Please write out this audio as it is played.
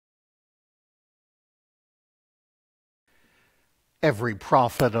Every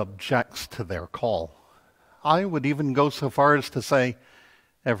prophet objects to their call. I would even go so far as to say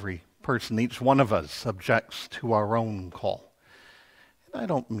every person, each one of us, objects to our own call. And I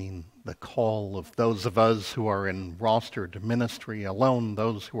don't mean the call of those of us who are in rostered ministry alone,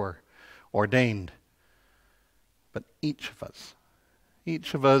 those who are ordained, but each of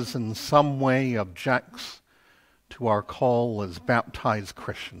us in some way objects to our call as baptized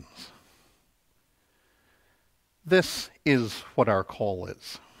Christians. This is what our call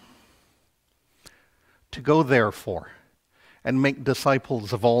is. To go therefore and make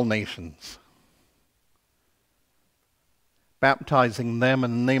disciples of all nations, baptizing them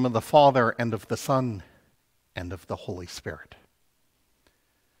in the name of the Father and of the Son and of the Holy Spirit.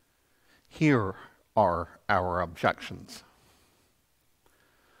 Here are our objections.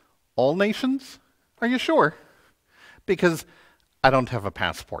 All nations? Are you sure? Because I don't have a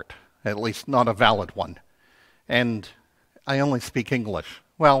passport, at least not a valid one. And I only speak English.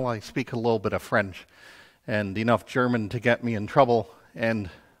 Well, I speak a little bit of French and enough German to get me in trouble. And,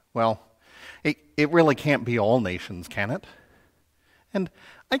 well, it really can't be all nations, can it? And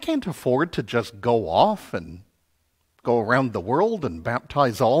I can't afford to just go off and go around the world and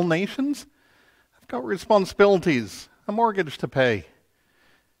baptize all nations. I've got responsibilities, a mortgage to pay.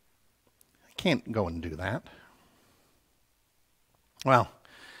 I can't go and do that. Well,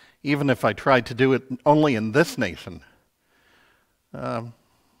 even if I tried to do it only in this nation,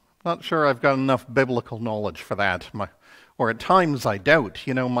 not sure I've got enough biblical knowledge for that. Or at times I doubt.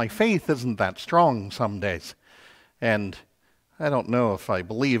 My faith isn't that strong some days. And I don't know if I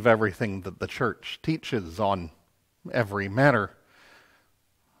believe everything that the church teaches on every matter.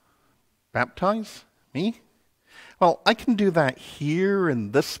 Baptize? Me? Well, I can do that here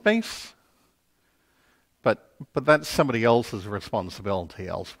in this space. But that's somebody else's responsibility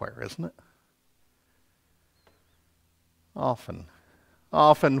elsewhere, isn't it? Often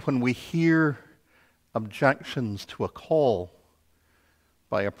when we hear objections to a call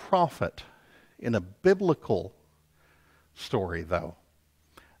by a prophet in a biblical story, though,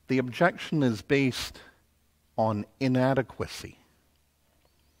 the objection is based on inadequacy.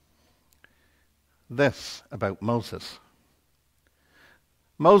 This about Moses.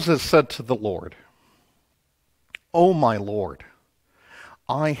 Moses said to the Lord, "O my Lord,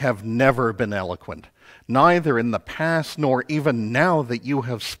 I have never been eloquent, neither in the past nor even now that you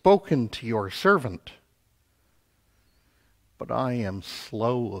have spoken to your servant. But I am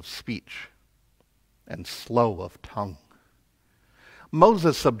slow of speech and slow of tongue."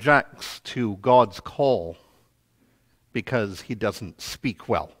 Moses objects to God's call because he doesn't speak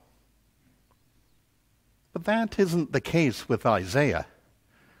well. But that isn't the case with Isaiah.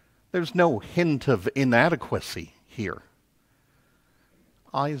 There's no hint of inadequacy here.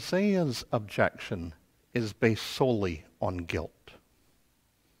 Isaiah's objection is based solely on guilt.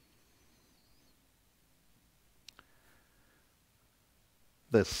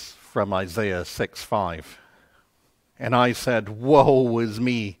 This from Isaiah 6:5. "And I said, Woe is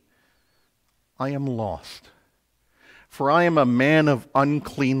me! I am lost, for I am a man of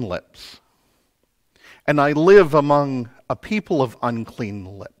unclean lips, and I live among a people of unclean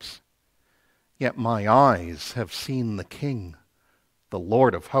lips. Yet my eyes have seen the King, the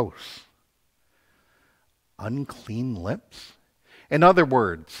Lord of hosts." Unclean lips? In other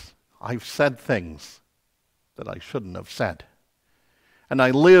words, I've said things that I shouldn't have said. And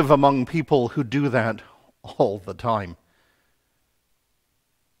I live among people who do that all the time.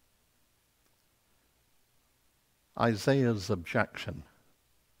 Isaiah's objection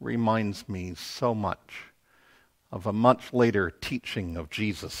reminds me so much of a much later teaching of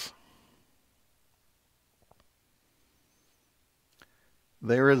Jesus.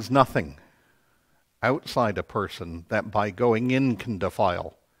 There is nothing outside a person that by going in can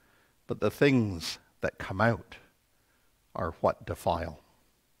defile, but the things that come out are what defile.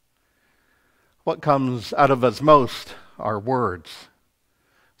 What comes out of us most are words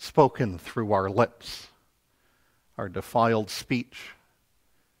spoken through our lips. Our defiled speech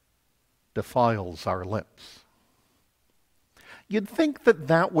defiles our lips. You'd think that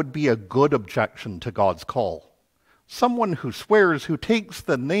that would be a good objection to God's call. Someone who swears, who takes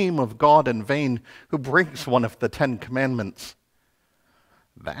the name of God in vain, who breaks one of the 10 Commandments.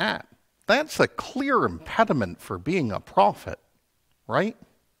 That's a clear impediment for being a prophet, right?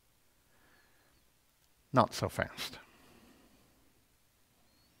 Not so fast.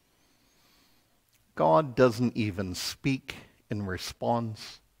 God doesn't even speak in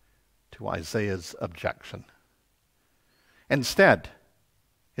response to Isaiah's objection. Instead,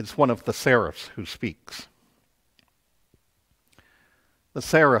 it's one of the seraphs who speaks. "The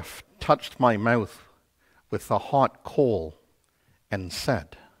seraph touched my mouth with the hot coal and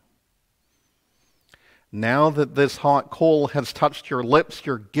said, "Now that this hot coal has touched your lips,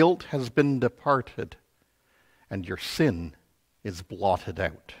 your guilt has been departed, and your sin is blotted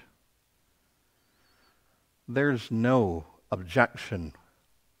out." There's no objection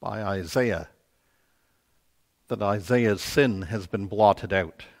by Isaiah that Isaiah's sin has been blotted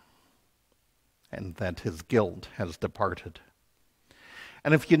out and that his guilt has departed.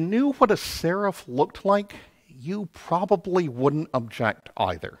 And if you knew what a seraph looked like, you probably wouldn't object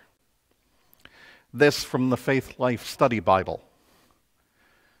either. This from the Faithlife Study Bible.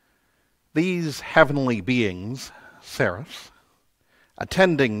 These heavenly beings, seraphs,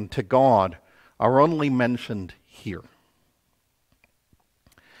 attending to God, are only mentioned here.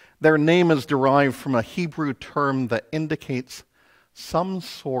 Their name is derived from a Hebrew term that indicates some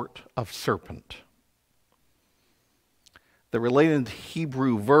sort of serpent. The related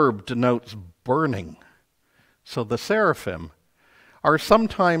Hebrew verb denotes burning, so the seraphim are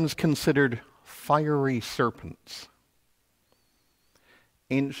sometimes considered fiery serpents.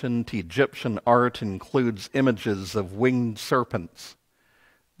 Ancient Egyptian art includes images of winged serpents.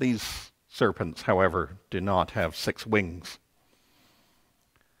 These serpents, however, do not have 6 wings.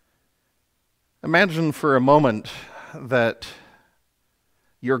 Imagine for a moment that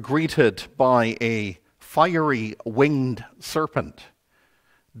you're greeted by a fiery winged serpent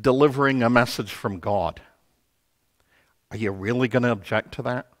delivering a message from God. Are you really going to object to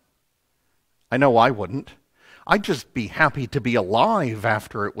that? I know I wouldn't. I'd just be happy to be alive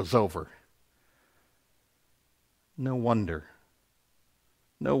after it was over. No wonder.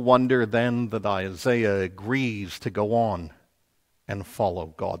 No wonder then that Isaiah agrees to go on and follow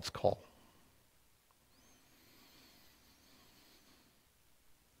God's call.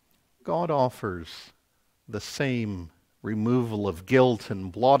 God offers the same removal of guilt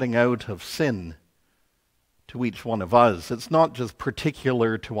and blotting out of sin to each one of us. It's not just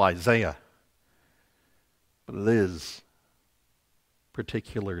particular to Isaiah, but it is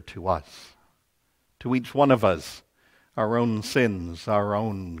particular to us. To each one of us, our own sins, our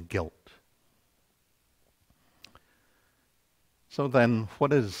own guilt. So then,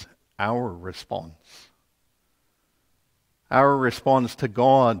 what is our response? Our response to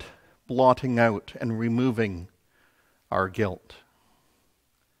God blotting out and removing our guilt?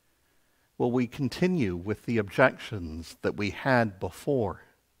 Will we continue with the objections that we had before?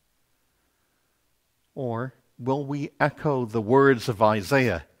 Or will we echo the words of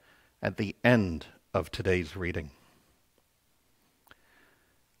Isaiah at the end of today's reading?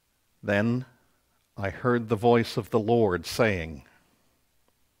 Then I heard the voice of the Lord saying,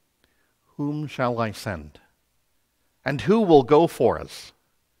 "Whom shall I send? And who will go for us?"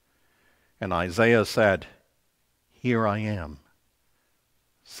 And Isaiah said, "Here I am.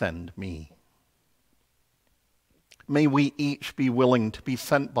 Send me." May we each be willing to be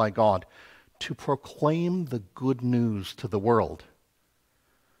sent by God to proclaim the good news to the world.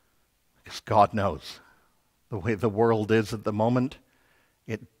 Because God knows the way the world is at the moment,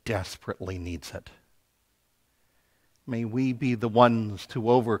 it desperately needs it. May we be the ones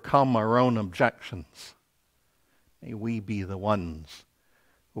to overcome our own objections. May we be the ones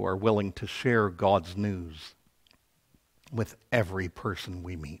who are willing to share God's news with every person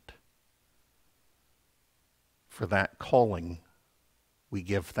we meet. For that calling, we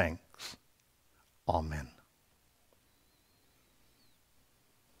give thanks. Amen.